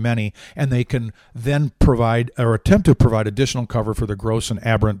behavior of many, and they can then provide or attempt to provide additional cover for the gross and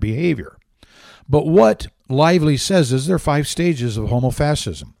aberrant behavior. But what Lively says is there are 5 stages of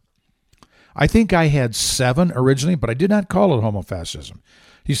homofascism. I think I had 7 originally, but I did not call it homofascism.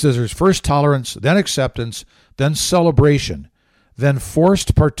 He says there's first tolerance, then acceptance, then celebration, then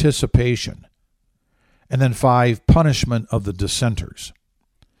forced participation, and then 5, punishment of the dissenters.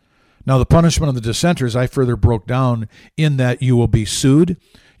 Now, the punishment of the dissenters I further broke down in that you will be sued,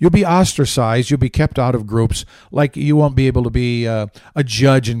 you'll be ostracized, you'll be kept out of groups, like you won't be able to be a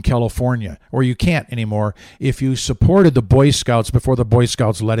judge in California, or you can't anymore if you supported the Boy Scouts before the Boy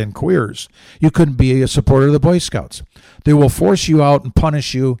Scouts let in queers. You couldn't be a supporter of the Boy Scouts. They will force you out and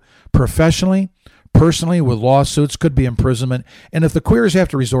punish you professionally, personally, with lawsuits, could be imprisonment, and if the queers have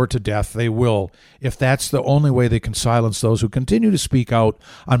to resort to death, they will, if that's the only way they can silence those who continue to speak out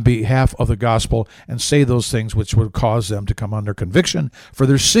on behalf of the gospel and say those things which would cause them to come under conviction for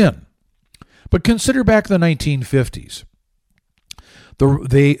their sin. But consider back in the 1950s.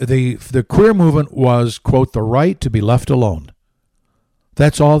 The queer movement was, quote, the right to be left alone.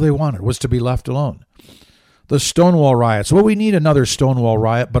 That's all they wanted, was to be left alone. The Stonewall riots. Well, we need another Stonewall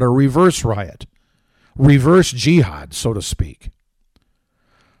riot, but a reverse riot. Reverse jihad, so to speak.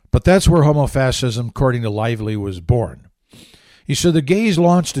 But that's where homofascism, according to Lively, was born. He said the gays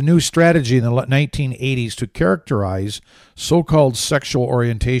launched a new strategy in the 1980s to characterize so-called sexual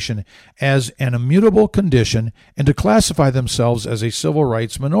orientation as an immutable condition and to classify themselves as a civil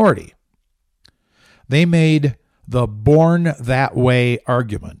rights minority. They made the born that way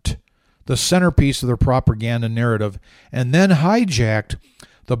argument the centerpiece of their propaganda narrative and then hijacked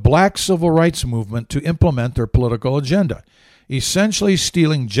the black civil rights movement to implement their political agenda, essentially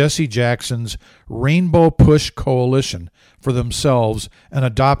stealing Jesse Jackson's Rainbow Push Coalition for themselves and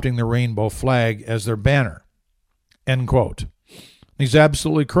adopting the rainbow flag as their banner. End quote. He's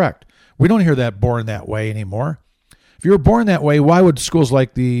absolutely correct. We don't hear that born that way anymore. If you were born that way, why would schools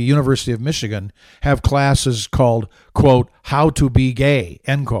like the University of Michigan have classes called, quote, how to be gay,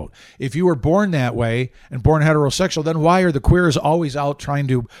 end quote? If you were born that way and born heterosexual, then why are the queers always out trying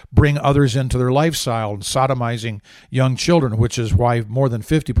to bring others into their lifestyle and sodomizing young children, which is why more than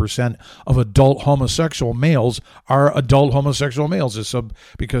 50% of adult homosexual males are adult homosexual males. It's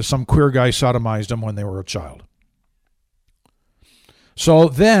because some queer guy sodomized them when they were a child. So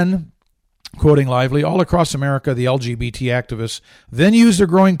then, quoting Lively, all across America, the LGBT activists then used their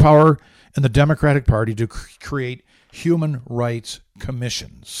growing power in the Democratic Party to create human rights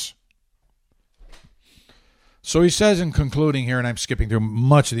commissions. So he says in concluding here, and I'm skipping through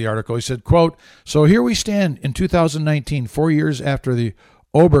much of the article, he said, quote, so here we stand in 2019, 4 years after the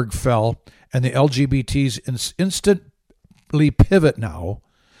Oberg fell, and the LGBTs instantly pivot now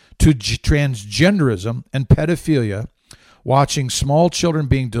to transgenderism and pedophilia, watching small children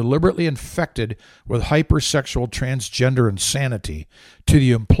being deliberately infected with hypersexual transgender insanity to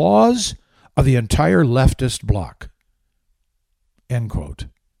the applause of the entire leftist bloc. End quote.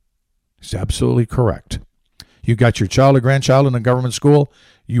 He's absolutely correct. You got your child or grandchild in a government school,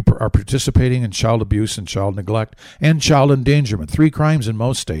 you are participating in child abuse and child neglect and child endangerment, 3 crimes in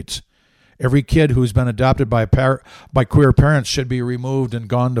most states. Every kid who's been adopted by queer parents should be removed and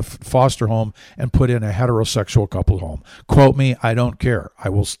gone to foster home and put in a heterosexual couple home. Quote me, I don't care. I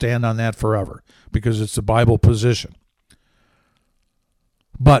will stand on that forever because it's the Bible position.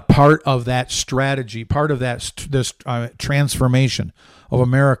 But part of that strategy, part of that this transformation of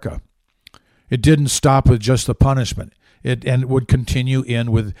America, it didn't stop with just the punishment. It would continue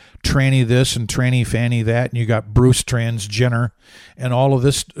in with tranny this and tranny fanny that, and you got Bruce transgender and all of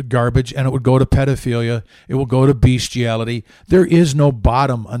this garbage, and it would go to pedophilia. It will go to bestiality. There is no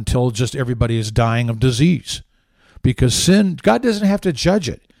bottom until just everybody is dying of disease, because sin, God doesn't have to judge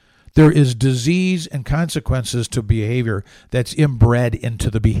it. There is disease and consequences to behavior that's inbred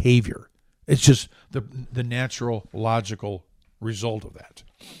into the behavior. It's just the natural, logical result of that.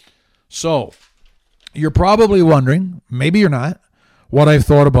 So, you're probably wondering, maybe you're not, what I've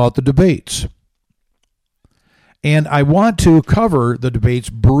thought about the debates. And I want to cover the debates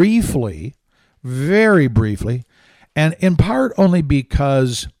briefly, very briefly, and in part only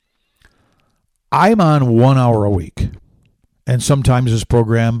because I'm on 1 hour a week. And sometimes this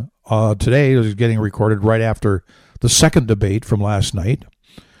program today is getting recorded right after the second debate from last night,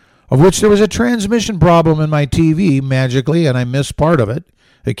 of which there was a transmission problem in my TV magically, and I missed part of it.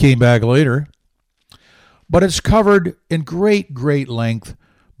 It came back later. But it's covered in great, great length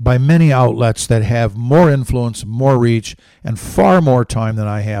by many outlets that have more influence, more reach, and far more time than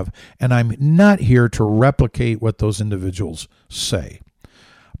I have. And I'm not here to replicate what those individuals say.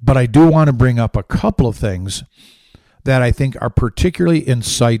 But I do want to bring up a couple of things that I think are particularly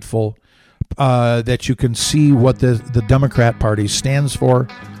insightful, that you can see what the Democrat Party stands for,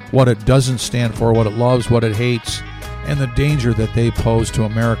 what it doesn't stand for, what it loves, what it hates, and the danger that they pose to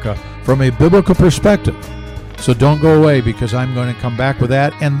America from a biblical perspective. So don't go away, because I'm going to come back with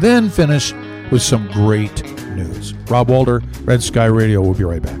that and then finish with some great news. Rob Walter, Red Sky Radio. We'll be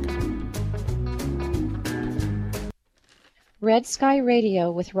right back. Red Sky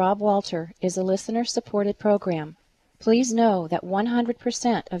Radio with Rob Walter is a listener-supported program. Please know that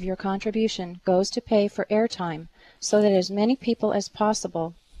 100% of your contribution goes to pay for airtime so that as many people as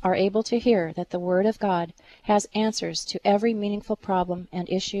possible are able to hear that the Word of God has answers to every meaningful problem and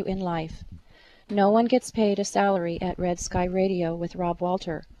issue in life. No one gets paid a salary at Red Sky Radio with Rob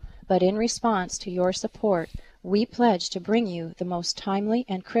Walter, but in response to your support, we pledge to bring you the most timely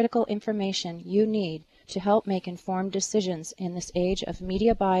and critical information you need to help make informed decisions in this age of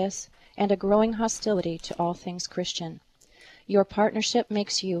media bias and a growing hostility to all things Christian. Your partnership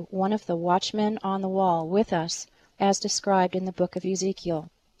makes you one of the watchmen on the wall with us, as described in the book of Ezekiel.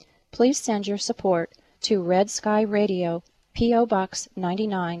 Please send your support to Red Sky Radio, P.O. Box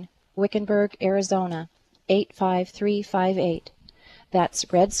 99, Wickenburg, Arizona, 85358. That's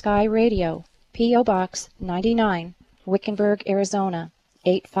Red Sky Radio, P.O. Box 99, Wickenburg, Arizona,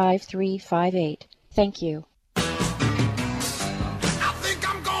 85358. Thank you. I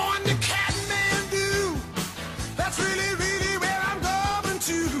think I'm going to Kathmandu. That's really, really where I'm going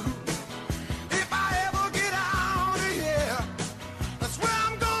to. If I ever get out of here, that's where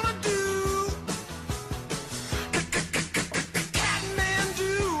I'm gonna do.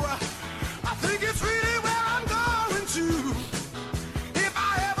 Kathmandu. I think it's really where I'm going to. If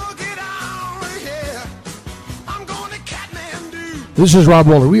I ever get out of here, I'm going to Kathmandu. This is Rob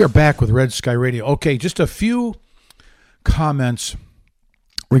Walter. We are back with Red Sky Radio. Okay, just a few comments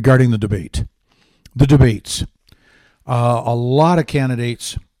regarding the debate. The debates. A lot of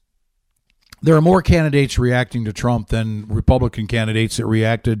candidates. There are more candidates reacting to Trump than Republican candidates that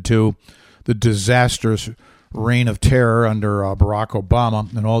reacted to the disastrous reign of terror under Barack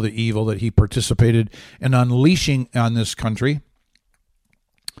Obama and all the evil that he participated in unleashing on this country.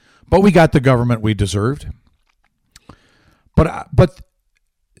 But we got the government we deserved. But I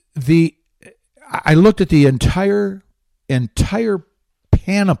looked at the entire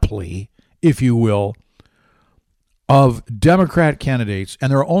panoply, if you will, of Democrat candidates,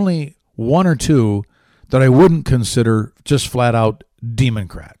 and there are only one or two that I wouldn't consider just flat out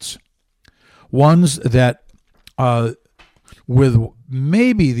Democrats. Ones that, with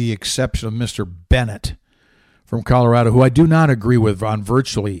maybe the exception of Mr. Bennett from Colorado, who I do not agree with on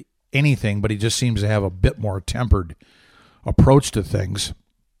virtually anything, but he just seems to have a bit more tempered approach to things.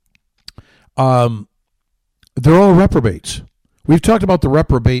 They're all reprobates. We've talked about the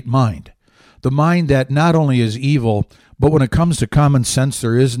reprobate mind, the mind that not only is evil, but when it comes to common sense,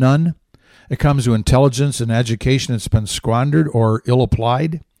 there is none. It comes to intelligence and education, it's been squandered or ill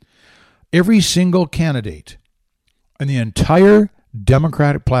applied. Every single candidate in the entire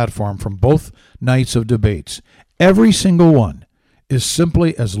Democratic platform from both nights of debates, every single one is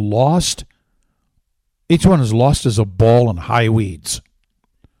simply as lost. Each one is lost as a ball in high weeds.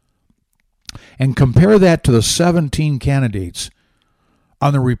 And compare that to the 17 candidates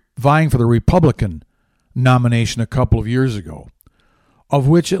on the vying for the Republican nomination a couple of years ago, of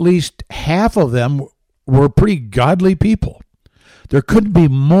which at least half of them were pretty godly people. There couldn't be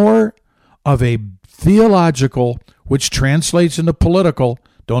more of a theological, which translates into political.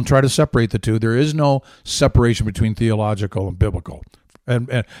 Don't try to separate the two. There is no separation between theological and biblical,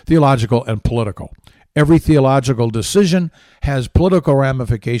 and theological and political. Every theological decision has political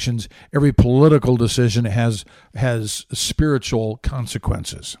ramifications. Every political decision has spiritual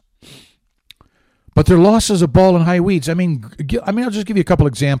consequences. But their loss is a ball in high weeds. I mean, I'll just give you a couple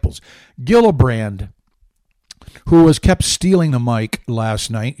examples. Gillibrand, who was kept stealing the mic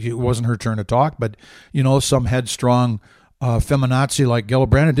last night. It wasn't her turn to talk, but, some headstrong feminazi like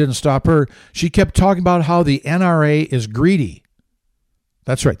Gillibrand, it didn't stop her. She kept talking about how the NRA is greedy.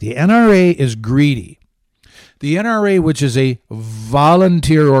 That's right. The NRA is greedy. The NRA, which is a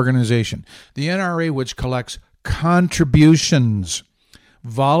volunteer organization. The NRA, which collects contributions.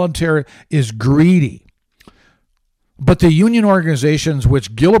 Volunteer is greedy. But the union organizations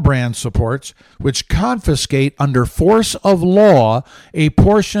which Gillibrand supports, which confiscate under force of law a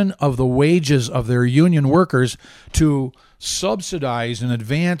portion of the wages of their union workers to subsidize and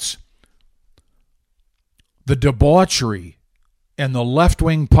advance the debauchery and the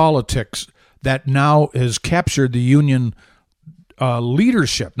left-wing politics that now has captured the union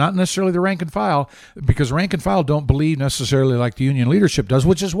leadership, not necessarily the rank and file, because rank and file don't believe necessarily like the union leadership does,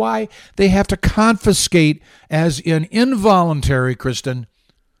 which is why they have to confiscate, as in involuntary, Kristen,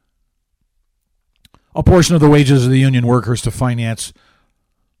 a portion of the wages of the union workers to finance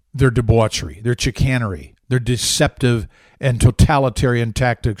their debauchery, their chicanery, their deceptive and totalitarian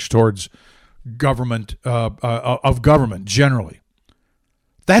tactics towards government, of government generally.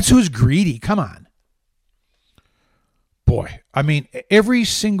 That's who's greedy. Come on. Boy, I mean, every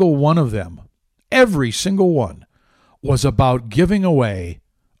single one of them, every single one was about giving away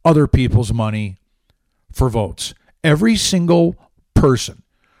other people's money for votes. Every single person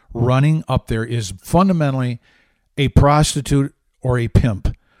running up there is fundamentally a prostitute or a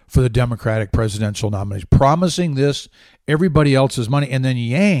pimp for the Democratic presidential nominee, promising this, everybody else's money. And then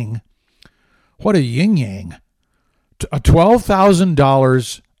Yang, what a yin-yang,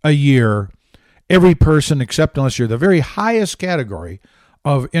 $12,000 a year, every person, except unless you're the very highest category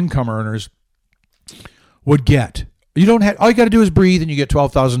of income earners, would get. You don't have, all you got to do is breathe and you get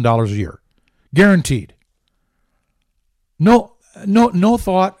 $12,000 a year. Guaranteed. No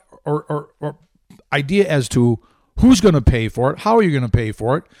thought or idea as to who's going to pay for it, how are you going to pay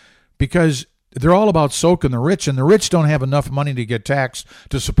for it, because they're all about soaking the rich, and the rich don't have enough money to get taxed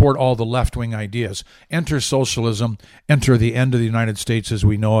to support all the left-wing ideas. Enter socialism, enter the end of the United States as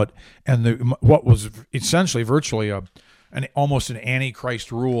we know it, and what was essentially virtually almost an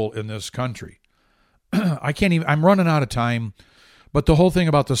antichrist rule in this country. I'm running out of time, but the whole thing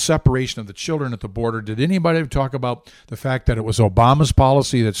about the separation of the children at the border, did anybody talk about the fact that it was Obama's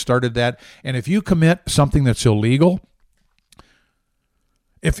policy that started that? And if you commit something that's illegal,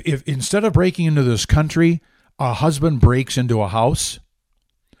 if instead of breaking into this country, a husband breaks into a house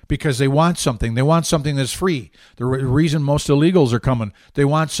because they want something that's free. The reason most illegals are coming, they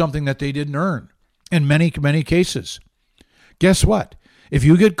want something that they didn't earn in many, many cases. Guess what? If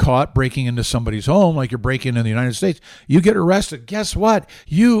you get caught breaking into somebody's home, like you're breaking in the United States, you get arrested. Guess what?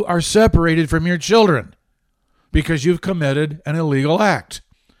 You are separated from your children because you've committed an illegal act.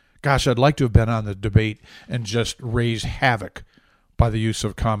 Gosh, I'd like to have been on the debate and just raise havoc by the use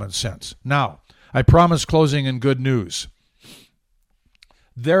of common sense. Now, I promise closing in good news.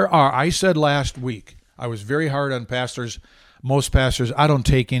 I said last week, I was very hard on pastors. Most pastors, I don't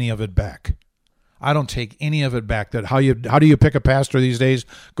take any of it back. I don't take any of it back. That how do you pick a pastor these days?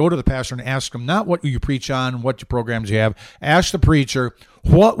 Go to the pastor and ask him not what you preach on, what programs you have. Ask the preacher,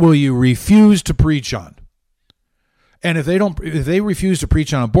 what will you refuse to preach on? And if they refuse to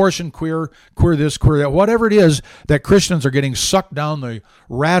preach on abortion, queer this, queer that, whatever it is that Christians are getting sucked down the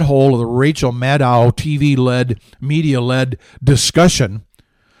rat hole of the Rachel Maddow TV-led, media-led discussion,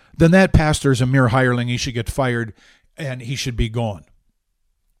 then that pastor is a mere hireling. He should get fired and he should be gone.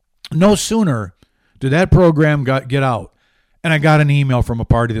 No sooner did that program get out, and I got an email from a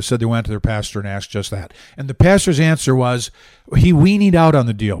party that said they went to their pastor and asked just that. And the pastor's answer was he weaned out on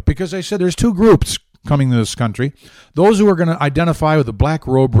the deal because I said there's two groups coming to this country. Those who are going to identify with the Black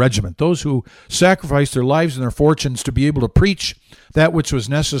Robe Regiment, those who sacrificed their lives and their fortunes to be able to preach that which was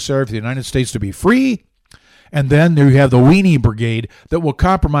necessary for the United States to be free. And then there you have the Weenie Brigade that will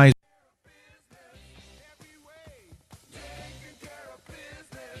compromise.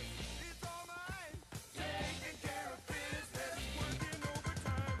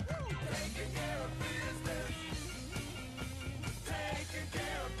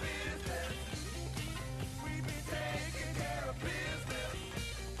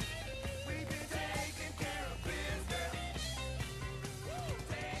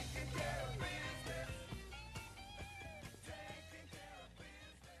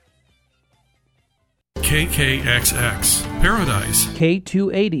 KKXX, Paradise,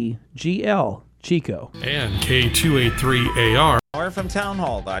 K280GL, Chico, and K283AR. From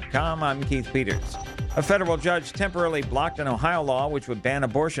townhall.com, I'm Keith Peters. A federal judge temporarily blocked an Ohio law which would ban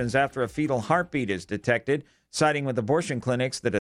abortions after a fetal heartbeat is detected, siding with abortion clinics that